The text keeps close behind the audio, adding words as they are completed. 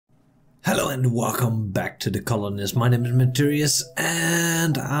Hello and welcome back to the Colonists. My name is Menturius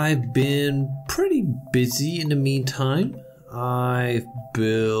and I've been pretty busy in the meantime. I've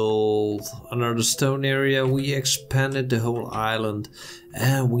built another stone area, we expanded the whole island,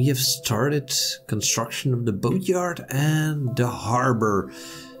 and we have started construction of the boatyard and the harbor.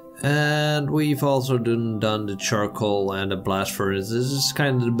 And we've also done the charcoal and the blast furnace. This is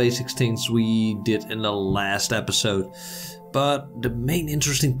kind of the basic things we did in the last episode. But the main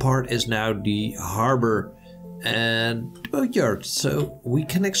interesting part is now the harbor and the boatyard, so we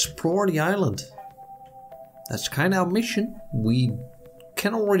can explore the island. That's kind of our mission. We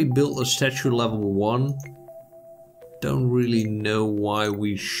can already build a statue level 1. Don't really know why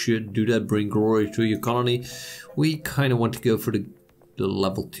we should do that, bring glory to your colony. We kind of want to go for the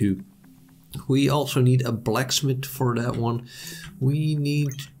level 2. We also need a blacksmith for that one. We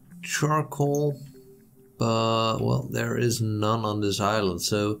need charcoal. But, well, there is none on this island,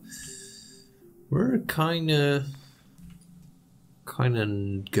 so we're kinda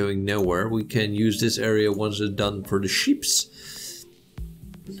going nowhere. We can use this area once it's done for the sheeps.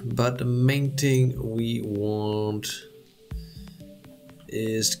 But the main thing we want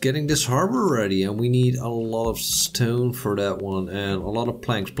is getting this harbor ready, and we need a lot of stone for that one and a lot of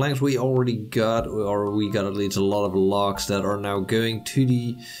planks. Planks we already got, or we got at least a lot of logs that are now going to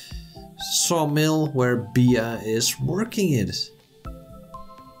the sawmill where Bia is working it.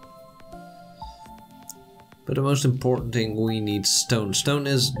 But the most important thing, we need stone. Stone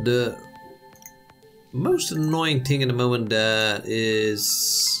is the most annoying thing at the moment that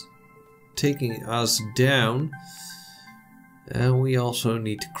is taking us down. And we also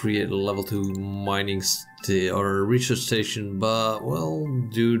need to create a level 2 mining or research station, but we'll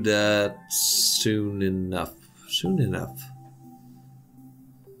do that soon enough.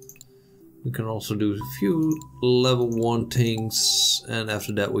 We can also do a few level 1 things, and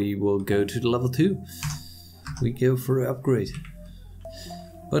after that we will go to the level 2. We go for an upgrade.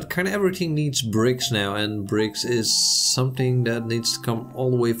 But kind of everything needs bricks now, and bricks is something that needs to come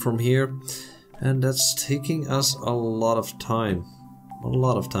all the way from here. And that's taking us a lot of time.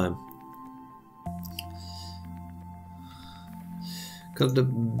 Because the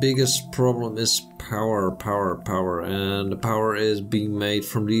biggest problem is power, and the power is being made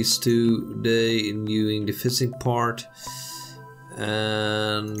from these two. They doing the fishing part,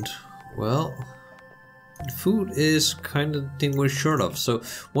 and well, the food is kind of the thing we're short of. So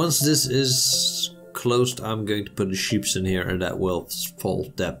once this is closed, I'm going to put the sheep in here, and that will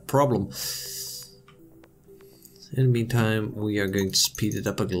solve that problem. In the meantime, we are going to speed it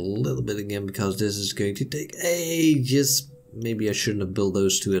up a little bit again, because this is going to take ages. Maybe I shouldn't have built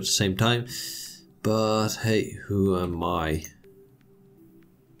those two at the same time, but hey, who am I?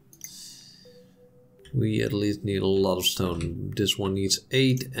 We at least need a lot of stone. This one needs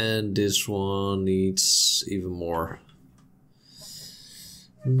 8 and this one needs even more.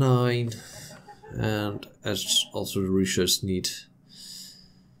 9, and as also the research need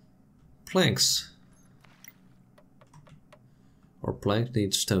planks. Or planks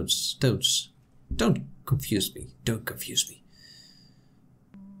need stones. Don't confuse me.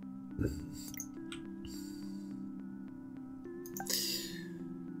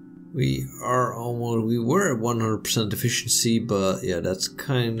 We were at 100% efficiency, but yeah, that's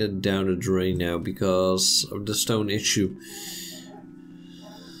kind of down the drain now because of the stone issue.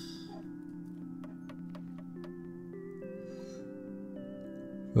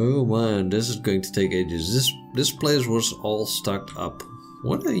 Oh man, this is going to take ages. This place was all stocked up.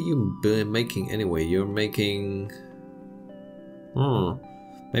 What are you making anyway? You're making...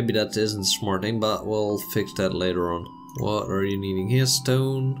 maybe that isn't a smart thing, but we'll fix that later on. What are you needing here?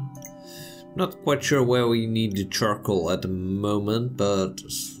 Stone. Not quite sure where we need the charcoal at the moment, but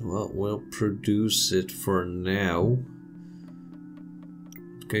well, we'll produce it for now.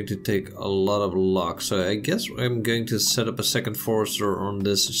 It's going to take a lot of logs, so I guess I'm going to set up a second forester on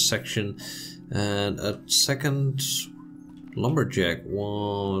this section and a second lumberjack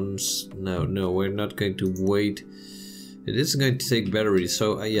once. No, we're not going to wait. It is going to take batteries,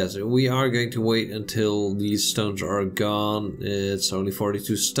 so yes, we are going to wait until these stones are gone. It's only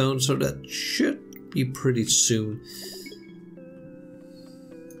 42 stones, so that should be pretty soon.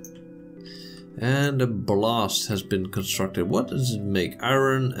 And the blast has been constructed. What does it make?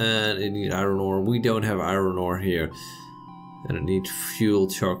 Iron, and it needs iron ore. We don't have iron ore here. And it needs fuel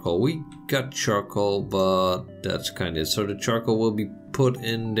charcoal. We got charcoal, but that's kind of it. So the charcoal will be put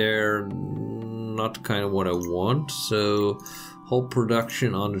in there. Not kind of what I want, so whole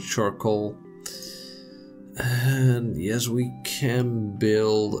production on the charcoal. And yes, we can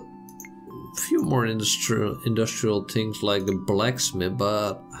build few more industrial things like the blacksmith,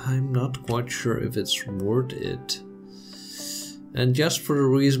 but I'm not quite sure if it's worth it. And just for the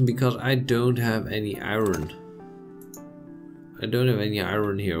reason because I don't have any iron. I don't have any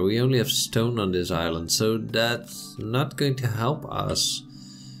iron here. We only have stone on this island, so that's not going to help us.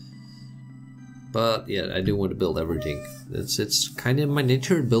 But yeah, I do want to build everything. It's kind of my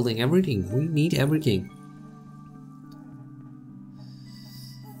nature, building everything. We need everything.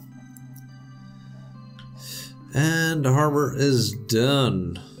 And the harbor is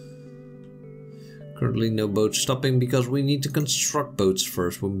done. Currently no boat stopping because we need to construct boats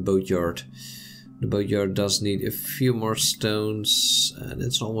first with boatyard. The boatyard does need a few more stones and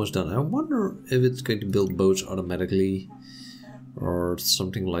it's almost done. I wonder if it's going to build boats automatically or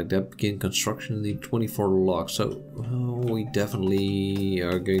something like that. Begin construction, need 24 logs. So we definitely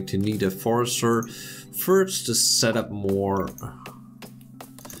are going to need a forester first to set up more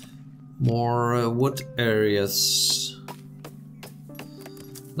wood areas.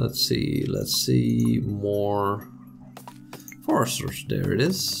 Let's see, more foresters. There it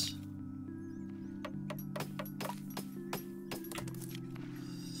is.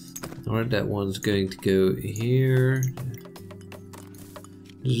 Alright, that one's going to go here.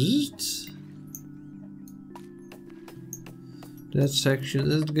 That section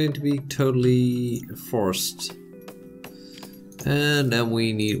is going to be totally forced. And then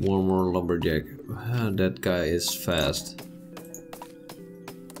we need one more lumberjack. That guy is fast.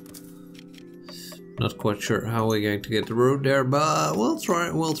 Not quite sure how we're going to get the road there, but we'll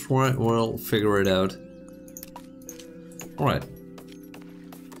try, we'll figure it out. Alright.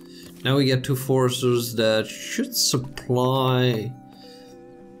 Now we get two foresters that should supply.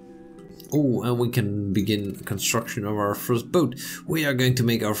 Oh, and we can begin construction of our first boat. We are going to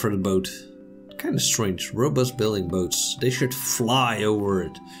make our first boat. Kind of strange. Robust building boats. They should fly over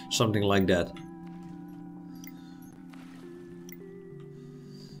it. Something like that.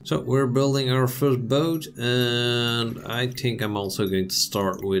 So we're building our first boat, and I think I'm also going to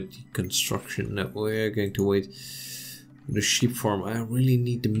start with construction. No, we're going to wait for the sheep farm. I really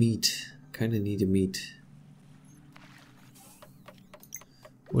need the meat. Kind of need the meat.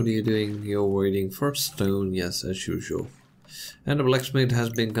 What are you doing? You're waiting for stone, yes, as usual. And the blacksmith has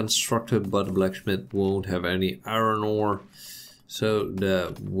been constructed, but the blacksmith won't have any iron ore, so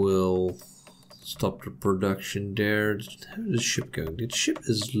that will stop the production there. How is the ship going? The ship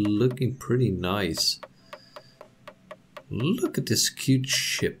is looking pretty nice. Look at this cute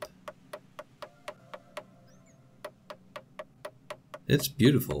ship. It's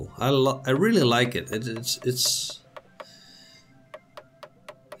beautiful. I really like it. It's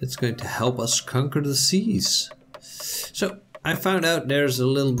going to help us conquer the seas. So I found out there's a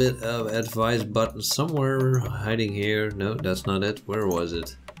little bit of advice button somewhere hiding here. No, that's not it. Where was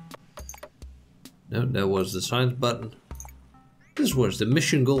it? No, that was the science button. This was the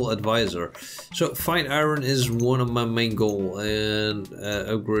mission goal advisor. So find iron is one of my main goal, and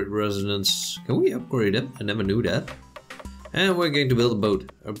upgrade resonance. Can we upgrade them? I never knew that. And we're going to build a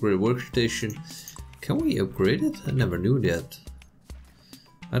boat. Upgrade workstation. Can we upgrade it? I never knew that.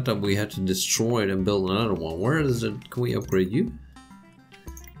 I thought we had to destroy it and build another one. Where is it? Can we upgrade you?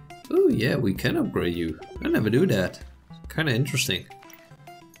 Oh yeah, we can upgrade you. I never knew that. Kind of interesting.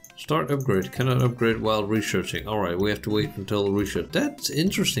 Start upgrade. Cannot upgrade while researching. Alright, we have to wait until the research. That's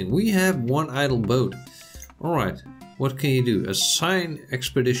interesting. We have one idle boat. Alright, what can you do? Assign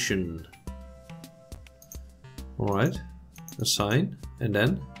expedition. Alright, assign. And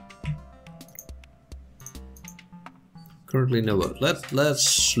then? Currently no boat. Let's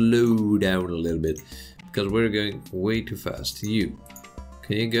slow down a little bit because we're going way too fast. You,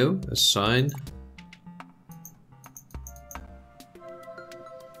 can you go? Assign.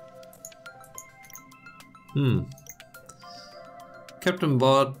 Captain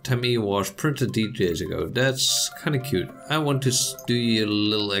bought Tammy was printed 3 days ago. That's kind of cute. I want to do you a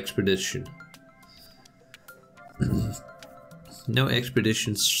little expedition. No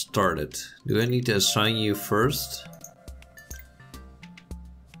expedition started. Do I need to assign you first?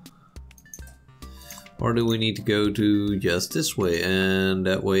 Or do we need to go to just this way, and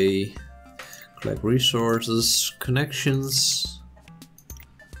that way collect resources, connections,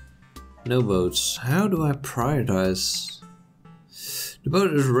 no boats. How do I prioritize? The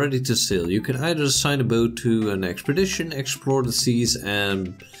boat is ready to sail. You can either assign a boat to an expedition, explore the seas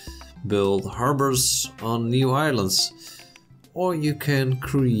and build harbors on new islands, or you can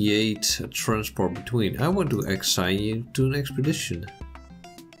create a transport between. I want to assign you to an expedition.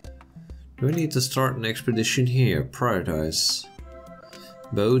 Do I need to start an expedition here? Prioritize.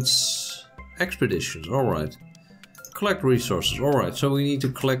 Boats. Expeditions. Alright. collect resources. Alright, so we need to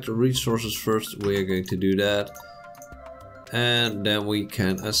collect the resources first. We are going to do that. And then we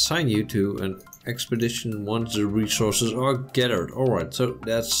can assign you to an expedition once the resources are gathered. Alright, so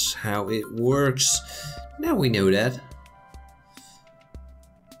that's how it works. Now we know that.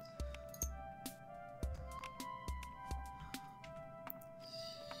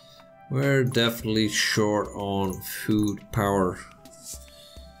 We're definitely short on food power.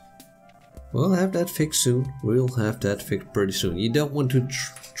 We'll have that fixed soon. We'll have that fixed pretty soon. You don't want to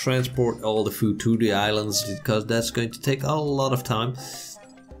transport all the food to the islands because that's going to take a lot of time.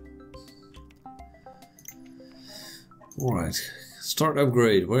 Alright, start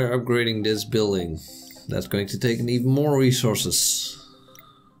upgrade. We're upgrading this building. That's going to take even more resources.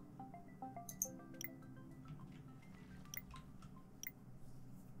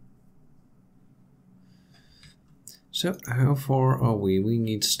 So, how far are we? We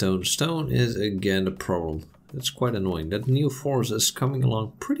need stone. Stone is again the problem. That's quite annoying. That new forest is coming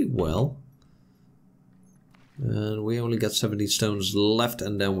along pretty well. And we only got 70 stones left,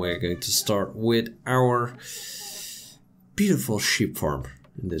 and then we're going to start with our beautiful sheep farm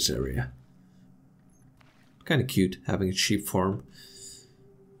in this area. Kind of cute having a sheep farm.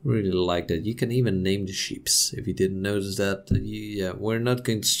 Really like that. You can even name the sheeps. If you didn't notice that, yeah, we're not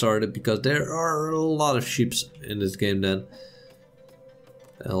going to start it because there are a lot of sheeps in this game then.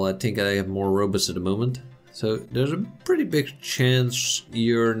 Well, I think I have more robots at the moment. So there's a pretty big chance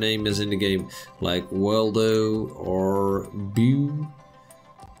your name is in the game. Like Waldo or Bew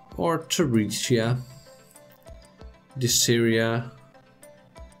or Teresia, Dyseria.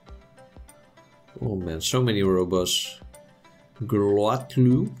 Oh man, so many robots.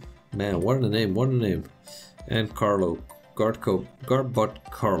 Glotlu, man, what a name, what a name. And Carlo,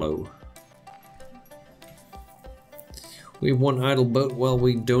 Garbot Carlo. We have one idle boat. Well,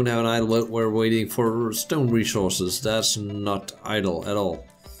 we don't have an idle boat. We're waiting for stone resources. That's not idle at all.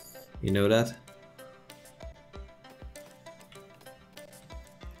 You know that?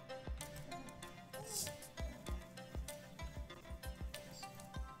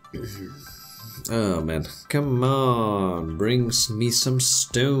 Oh man, come on, brings me some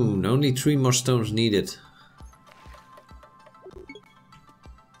stone. Only 3 more stones needed.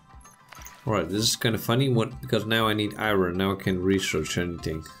 Alright, this is kind of funny because now I need iron. Now I can research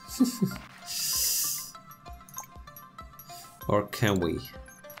anything. Or can we?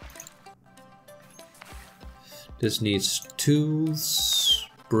 This needs tools,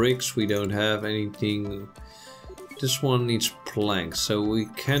 bricks, we don't have anything. This one needs planks, so we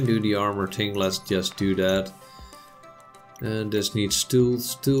can do the armor thing. Let's just do that. And this needs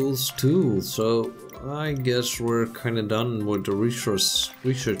tools. So I guess we're kind of done with the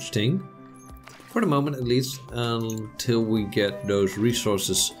research thing. For the moment at least, until we get those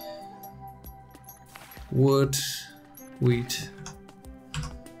resources. Wood, wheat.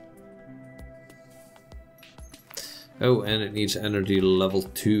 Oh, and it needs energy level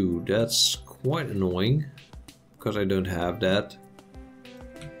 2. That's quite annoying. Because I don't have that.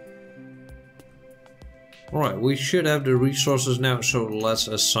 Alright, we should have the resources now, so let's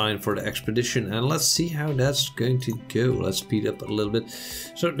assign for the expedition and let's see how that's going to go. Let's speed up a little bit.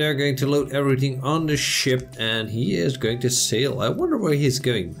 So they're going to load everything on the ship and he is going to sail. I wonder where he's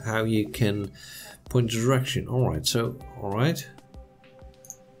going, how you can point the direction. Alright, so, alright.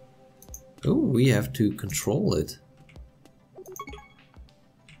 Oh, we have to control it.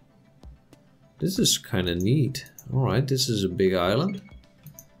 This is kind of neat. Alright, this is a big island.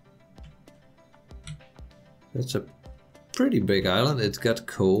 That's a pretty big island. It's got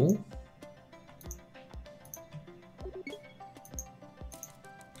coal.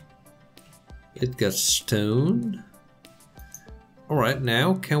 It got stone. Alright,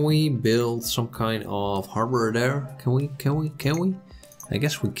 now can we build some kind of harbor there? Can we? I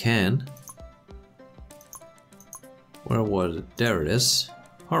guess we can. Where was it? There it is.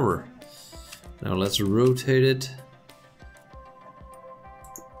 Harbor. Now let's rotate it.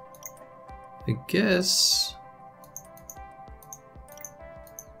 I guess.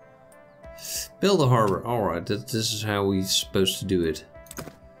 Build a harbor. Alright, this is how we're supposed to do it.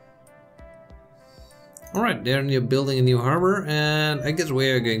 Alright, they're building a new harbor, and I guess we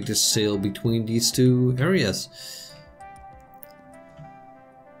are going to sail between these two areas.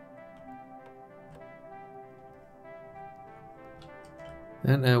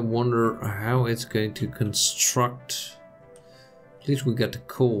 And I wonder how it's going to construct. At least we got the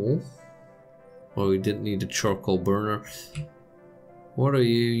coal. Well, we didn't need a charcoal burner. What are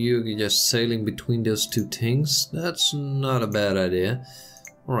you? You're just sailing between those two things? That's not a bad idea.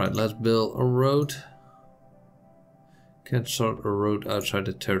 Alright, let's build a road. Can't start a road outside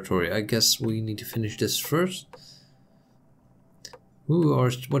the territory. I guess we need to finish this first.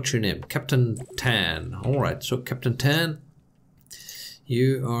 What's your name? Captain Tan. Alright, so Captain Tan,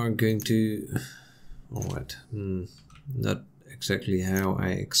 you are going to... Alright, not exactly how I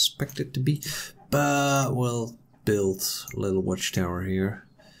expect it to be, but we'll build a little watchtower here.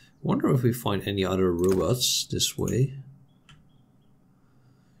 Wonder if we find any other robots this way.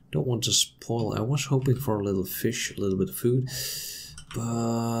 Don't want to spoil. I was hoping for a little fish, a little bit of food,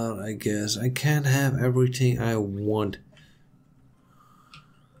 but I guess I can't have everything I want.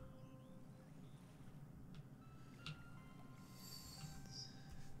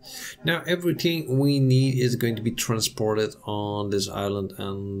 Now everything we need is going to be transported on this island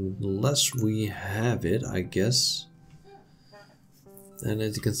unless we have it, I guess. And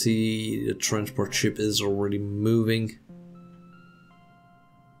as you can see, the transport ship is already moving.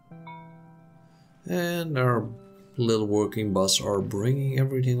 And our little working bus are bringing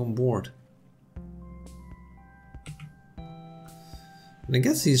everything on board. And I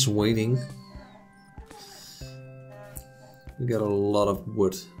guess he's waiting. We got a lot of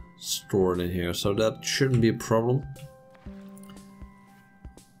wood stored in here, so that shouldn't be a problem.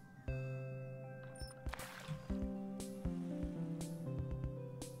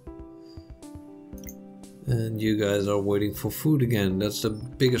 And you guys are waiting for food again. That's the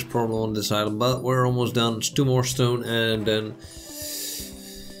biggest problem on this island, but we're almost done. It's 2 more stone and then...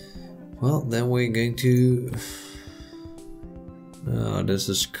 Well, then we're going to... this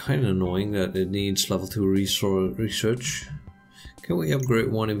is kind of annoying that it needs level 2 research. Can we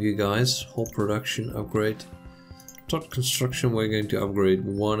upgrade one of you guys? Whole production upgrade. Thought construction, we're going to upgrade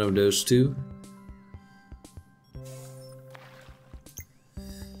one of those two.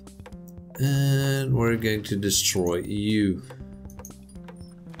 And we're going to destroy you.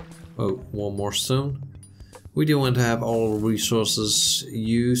 Oh, 1 more stone. We do want to have all resources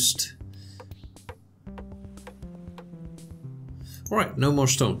used. Alright, no more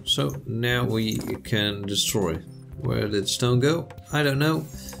stone. So now we can destroy. Where did stone go? I don't know.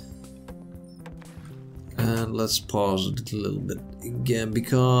 And let's pause it a little bit again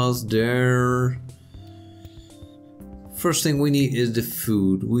because there... First thing we need is the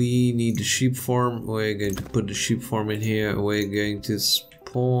food. We need the sheep farm. We're going to put the sheep farm in here. We're going to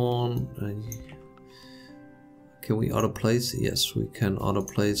spawn. Can we auto place? Yes, we can auto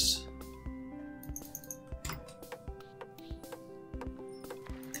place.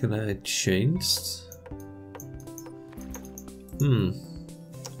 Can I change?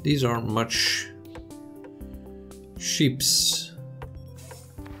 These aren't much sheeps.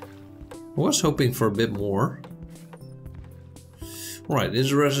 I was hoping for a bit more. Right,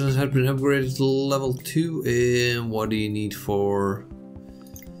 this residence has been upgraded to level 2, and what do you need for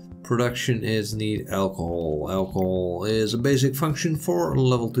production is need alcohol. Alcohol is a basic function for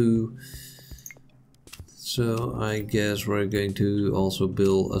level 2. So I guess we're going to also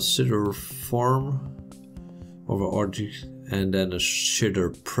build a cider farm over orgy and then a cider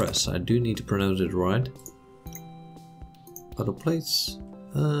press. I do need to pronounce it right. Other place.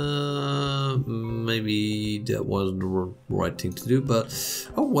 Maybe that wasn't the right thing to do, but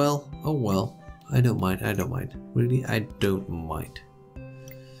oh well, I don't mind, really, I don't mind.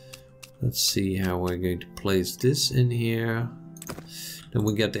 Let's see how we're going to place this in here. Then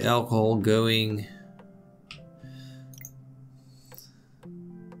we get the alcohol going.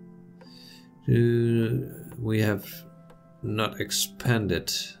 We have not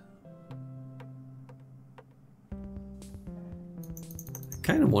expanded.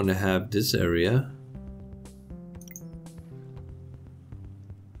 Kind of want to have this area.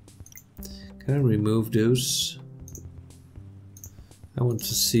 Can I remove those? I want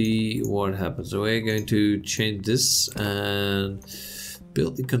to see what happens. So we're going to change this and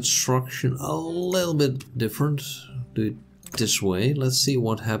build the construction a little bit different. Do it this way. Let's see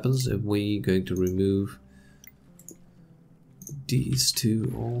what happens if we're going to remove these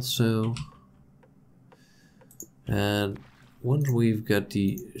two also. And once we've got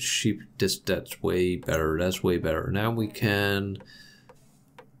the sheep, that's way better. That's way better. Now we can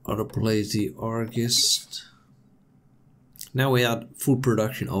auto place the Argus. Now we have food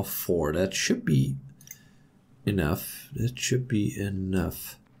production of 4. That should be enough. That should be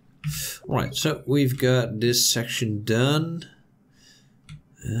enough. Right, so we've got this section done.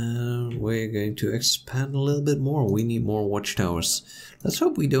 And we're going to expand a little bit more. We need more watchtowers. Let's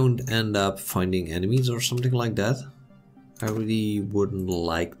hope we don't end up finding enemies or something like that. I really wouldn't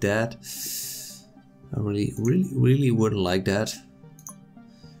like that. I really wouldn't like that.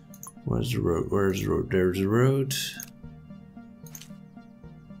 Where's the road? Where's the road? There's the road.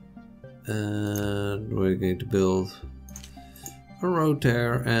 And we're going to build a road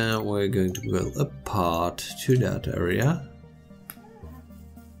there, and we're going to build a path to that area.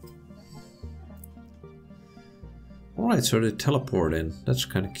 Alright, so they teleport in. That's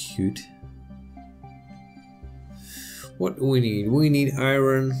kind of cute. What do we need? We need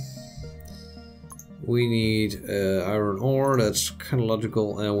iron. We need iron ore, that's kind of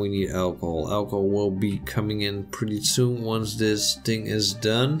logical, and we need alcohol. Alcohol will be coming in pretty soon once this thing is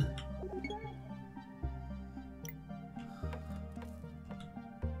done.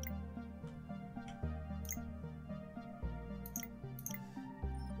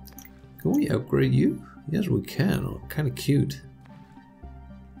 Can we upgrade you? Yes, we can. Oh, kind of cute.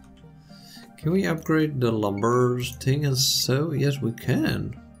 Can we upgrade the lumber thing and so? Yes, we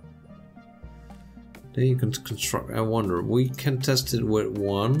can. Then you can construct. I wonder, we can test it with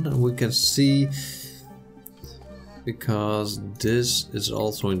one and we can see, because this is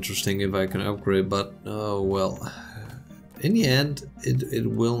also interesting if I can upgrade, but oh well, in the end it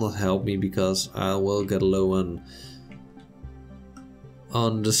will not help me because I will get low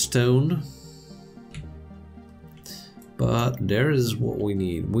on the stone. But there is what we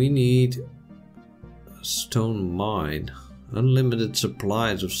need. We need a stone mine, unlimited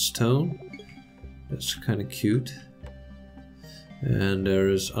supplies of stone. That's kind of cute. And there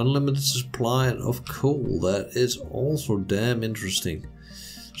is unlimited supply of coal. That is also damn interesting.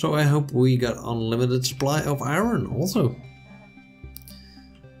 So I hope we got unlimited supply of iron also,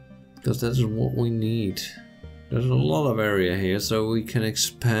 because that is what we need. There's a lot of area here, so we can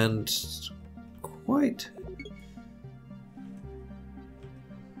expand quite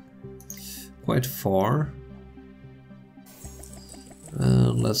far.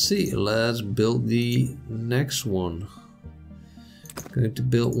 Let's see, let's build the next one. Going to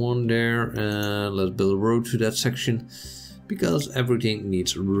build one there, and let's build a road to that section, because everything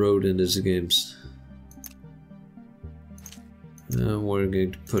needs a road in these games. And we're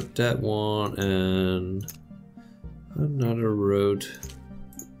going to put that one and another road.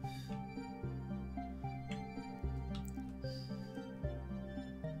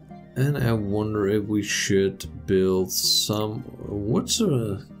 And I wonder if we should build some. What's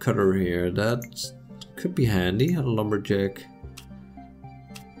a cutter here? That could be handy. A lumberjack.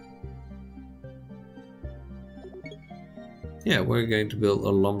 Yeah, we're going to build a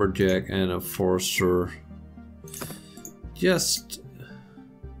lumberjack and a forester, just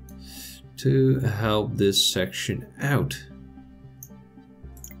to help this section out.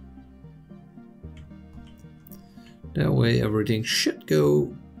 That way everything should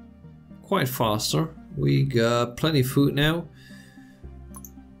go quite faster. We got plenty of food now.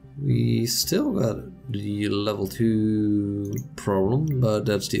 We still got the level 2 problem, but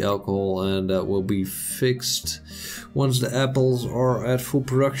that's the alcohol, and that will be fixed once the apples are at full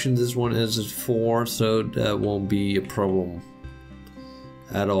production. This one is at 4, so that won't be a problem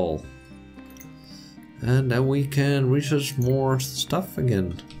at all. And then we can research more stuff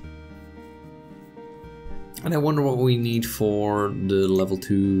again. And I wonder what we need for the level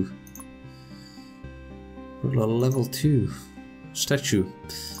 2. For the level 2 statue.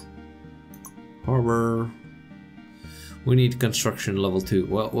 Harbor. We need construction level 2.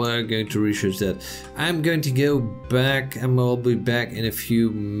 Well, we're going to research that. I'm going to go back, and I'll be back in a few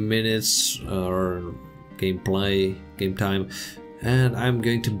minutes, or game time, and I'm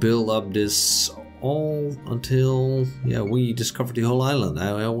going to build up this all until, yeah, we discover the whole island.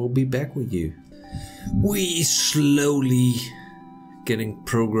 I will be back with you. We slowly getting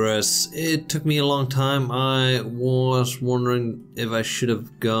progress. It took me a long time. I was wondering if I should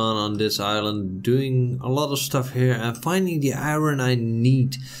have gone on this island, doing a lot of stuff here and finding the iron I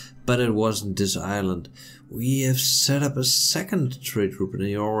need, but it wasn't this island. We have set up a second trade route, and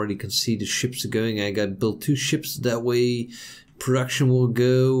you already can see the ships are going. I got built 2 ships, that way production will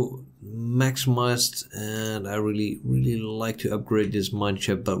go maximized, and I really like to upgrade this mine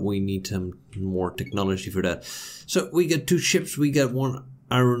ship, but we need some more technology for that. So we got 2 ships, we got 1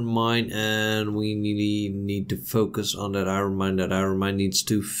 iron mine, and we need to focus on that iron mine. That iron mine needs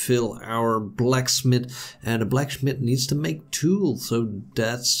to fill our blacksmith, and the blacksmith needs to make tools. So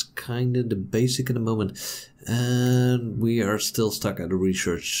that's kind of the basic at the moment, and we are still stuck at the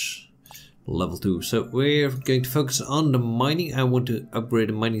research level 2. So we're going to focus on the mining. I want to upgrade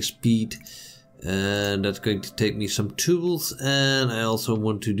the mining speed, and that's going to take me some tools, and I also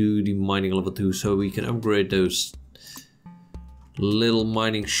want to do the mining level 2 so we can upgrade those little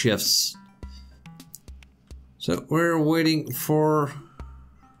mining shafts. So we're waiting for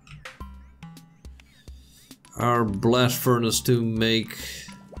our blast furnace to make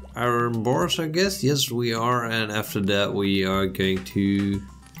iron bars, I guess. Yes, we are, and after that we are going to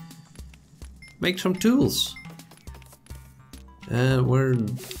make some tools. And we're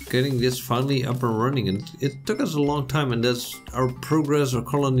getting this finally up and running, and it took us a long time, and that's our progress, our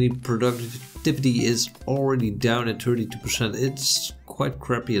colony productivity is already down at 32%. It's quite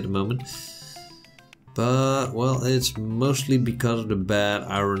crappy at the moment. But, well, it's mostly because of the bad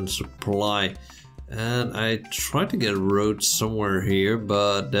iron supply. And I tried to get a road somewhere here,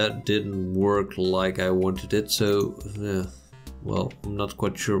 but that didn't work like I wanted it. So, well, I'm not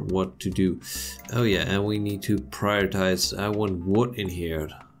quite sure what to do. Oh yeah, and we need to prioritize. I want wood in here.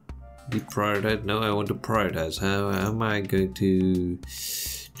 Deprioritize? No, I want to prioritize. How am I going to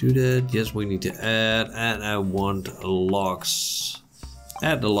do that? Yes, we need to add, and I want logs.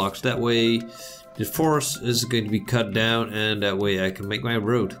 Add the logs. That way the forest is going to be cut down, and that way I can make my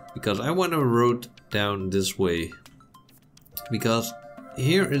road. Because I want a road down this way. Because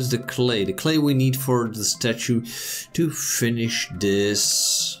here is the clay we need for the statue to finish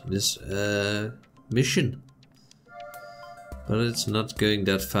this mission. But it's not going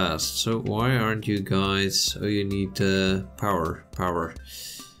that fast. So why aren't you guys? Oh, you need power.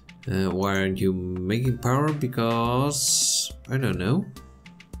 Why aren't you making power? Because I don't know.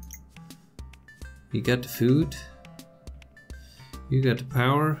 You got the food. You got the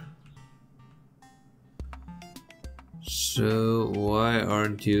power. So why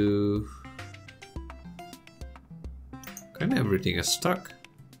aren't you? Kind of everything is stuck.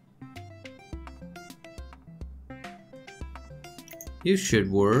 You should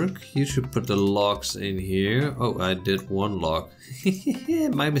work. You should put the logs in here. Oh, I did one log.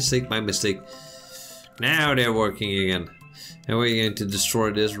 My mistake. Now they're working again. And we're going to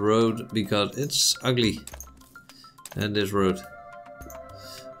destroy this road because it's ugly. And this road.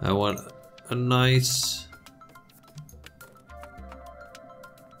 I want a nice...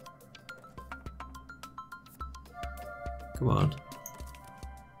 Come on.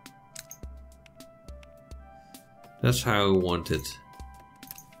 That's how I want it.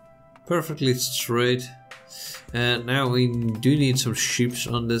 Perfectly straight. And now we do need some sheep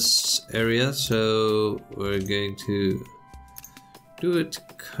on this area, so we're going to do it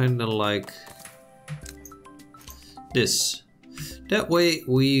kind of like this. That way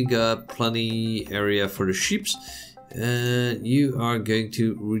we got plenty area for the sheep. And you are going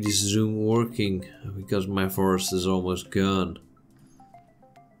to resume working because my forest is almost gone.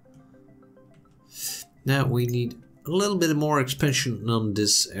 Now we need a little bit more expansion on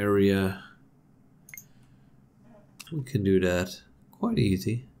this area. We can do that quite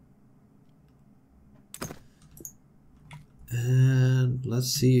easy. And let's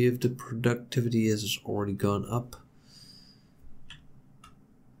see if the productivity has already gone up.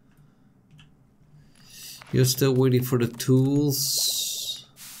 You're still waiting for the tools.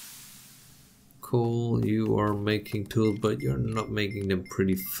 Cool, you are making tools, but you're not making them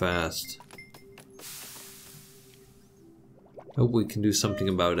pretty fast. Hope we can do something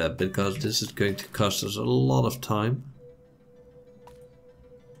about that, because this is going to cost us a lot of time.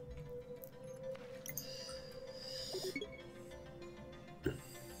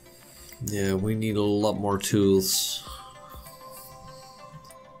 Yeah, we need a lot more tools.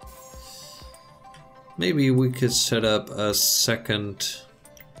 Maybe we could set up a second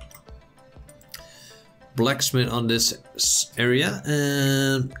blacksmith on this area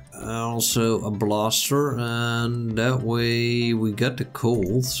and also a blaster, and that way we got the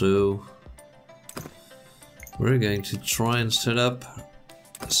coal. So we're going to try and set up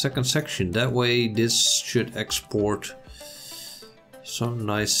a second section. That way this should export some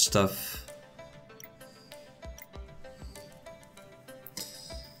nice stuff.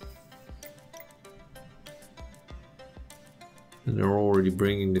 And they're already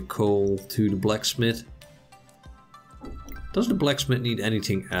bringing the coal to the blacksmith. Does the blacksmith need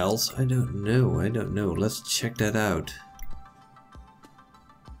anything else? I don't know. Let's check that out.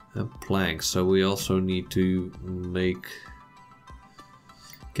 And planks. So we also need to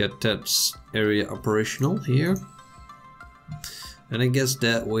get that area operational here. And I guess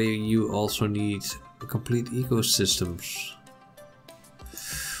that way you also need a complete ecosystems.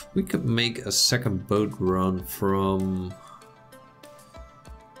 We could make a second boat run from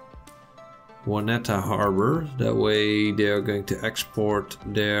Waneta Harbor. That way they are going to export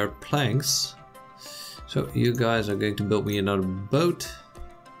their planks. So you guys are going to build me another boat.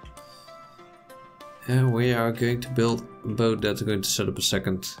 And we are going to build a boat that's going to set up a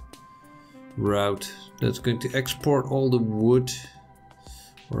second route. That's going to export all the wood,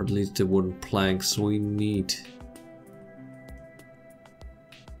 or at least the wooden planks we need.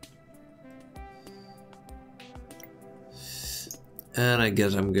 And I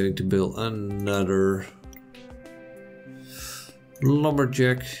guess I'm going to build another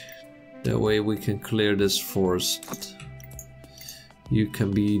lumberjack. That way we can clear this forest. You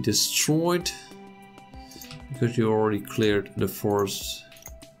can be destroyed because you already cleared the forest.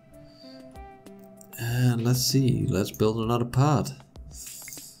 And let's see, let's build another pod.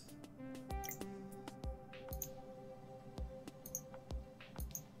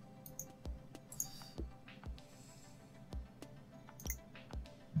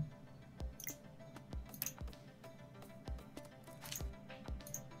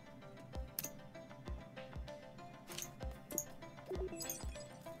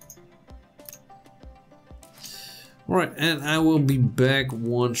 Alright, and I will be back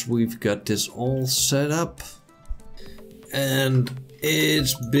once we've got this all set up. And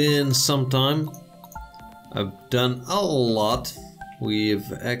it's been some time. I've done a lot. We've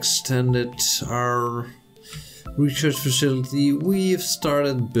extended our research facility. We've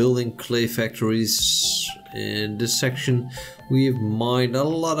started building clay factories in this section. We've mined a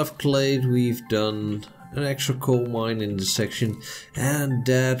lot of clay. We've done an extra coal mine in this section, and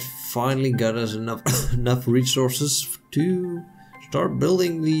that finally got us enough resources to start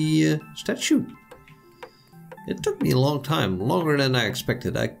building the statue. It took me a long time, longer than I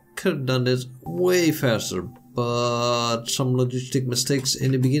expected. I could have done this way faster, but some logistic mistakes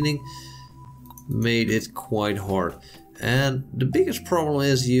in the beginning made it quite hard. And the biggest problem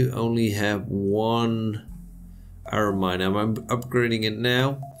is you only have one iron mine. I'm upgrading it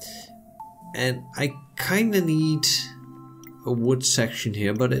now, and I kind of need a wood section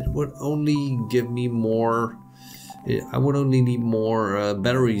here, but it would only give me more. I would only need more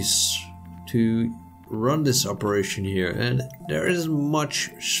batteries to run this operation here, and there isn't much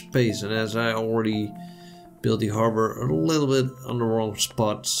space. And as I already built the harbor a little bit on the wrong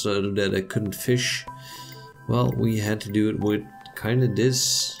spot so that I couldn't fish, well, we had to do it with kind of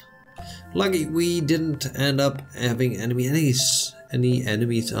this. Lucky we didn't end up having any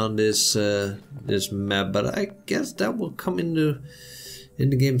enemies on this this map, but I guess that will come in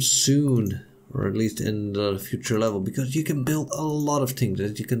the game soon, or at least in the future level, because you can build a lot of things.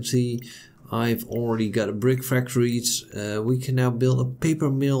 As you can see, I've already got a brick factories. We can now build a paper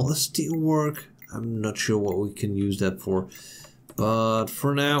mill, a steel work. I'm not sure what we can use that for, but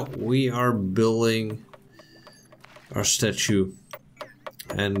for now we are building our statue,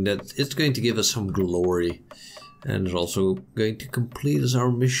 and that it's going to give us some glory, and it's also going to complete us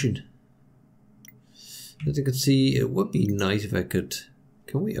our mission. As you can see, it would be nice if I could.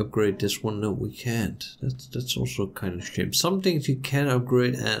 Can we upgrade this one? No, we can't. That's also kind of a shame. Some things you can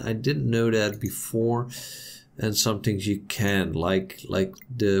upgrade, and I didn't know that before. And some things you can, like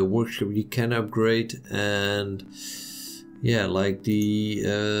the workshop you can upgrade, and yeah, like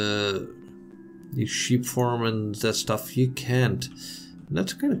the sheep farm and that stuff you can't. And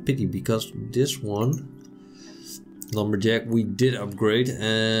that's kind of pity, because this one, lumberjack, we did upgrade,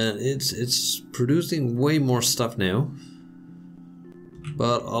 and it's producing way more stuff now.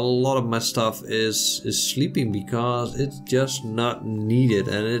 But a lot of my stuff is sleeping because it's just not needed,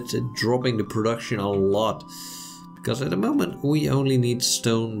 and it's dropping the production a lot. Because at the moment we only need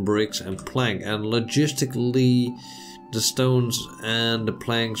stone, bricks and plank, and logistically the stones and the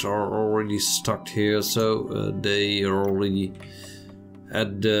planks are already stocked here, so they are already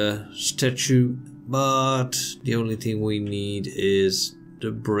at the statue. But the only thing we need is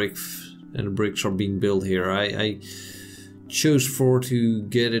the brick, and the bricks are being built here. I chose to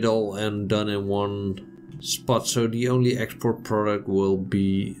get it all and done in one spot, so the only export product will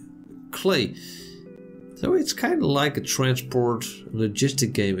be clay. So it's kind of like a transport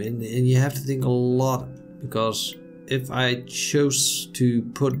logistic game, and you have to think a lot, because if I chose to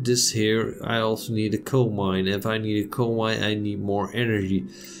put this here, I also need a coal mine. If I need a coal mine, I need more energy.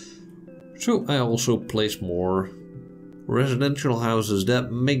 So I also place more residential houses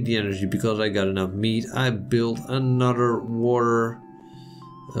that make the energy. Because I got enough meat, I built another water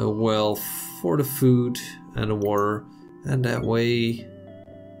well for the food and the water, and that way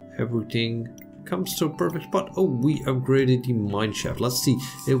everything comes to a perfect spot. Oh, we upgraded the mine shaft. Let's see,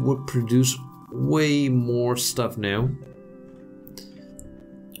 it would produce way more stuff now.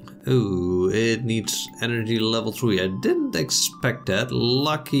 Oh, it needs energy level 3. I didn't expect that.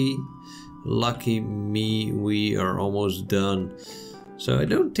 Lucky me, we are almost done. So I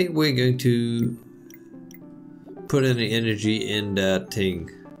don't think we're going to put any energy in that thing.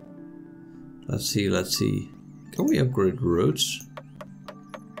 Let's see. Can we upgrade roads?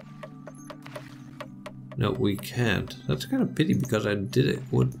 No, we can't. That's kind of pity, because I did it.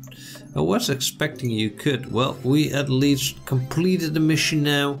 I was expecting you could. Well, we at least completed the mission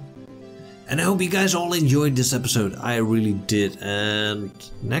now. And I hope you guys all enjoyed this episode. I really did. And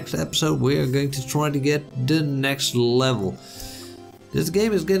next episode we are going to try to get the next level. This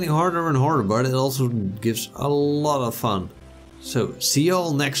game is getting harder and harder, but it also gives a lot of fun. So see you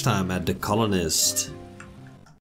all next time at the Colonist.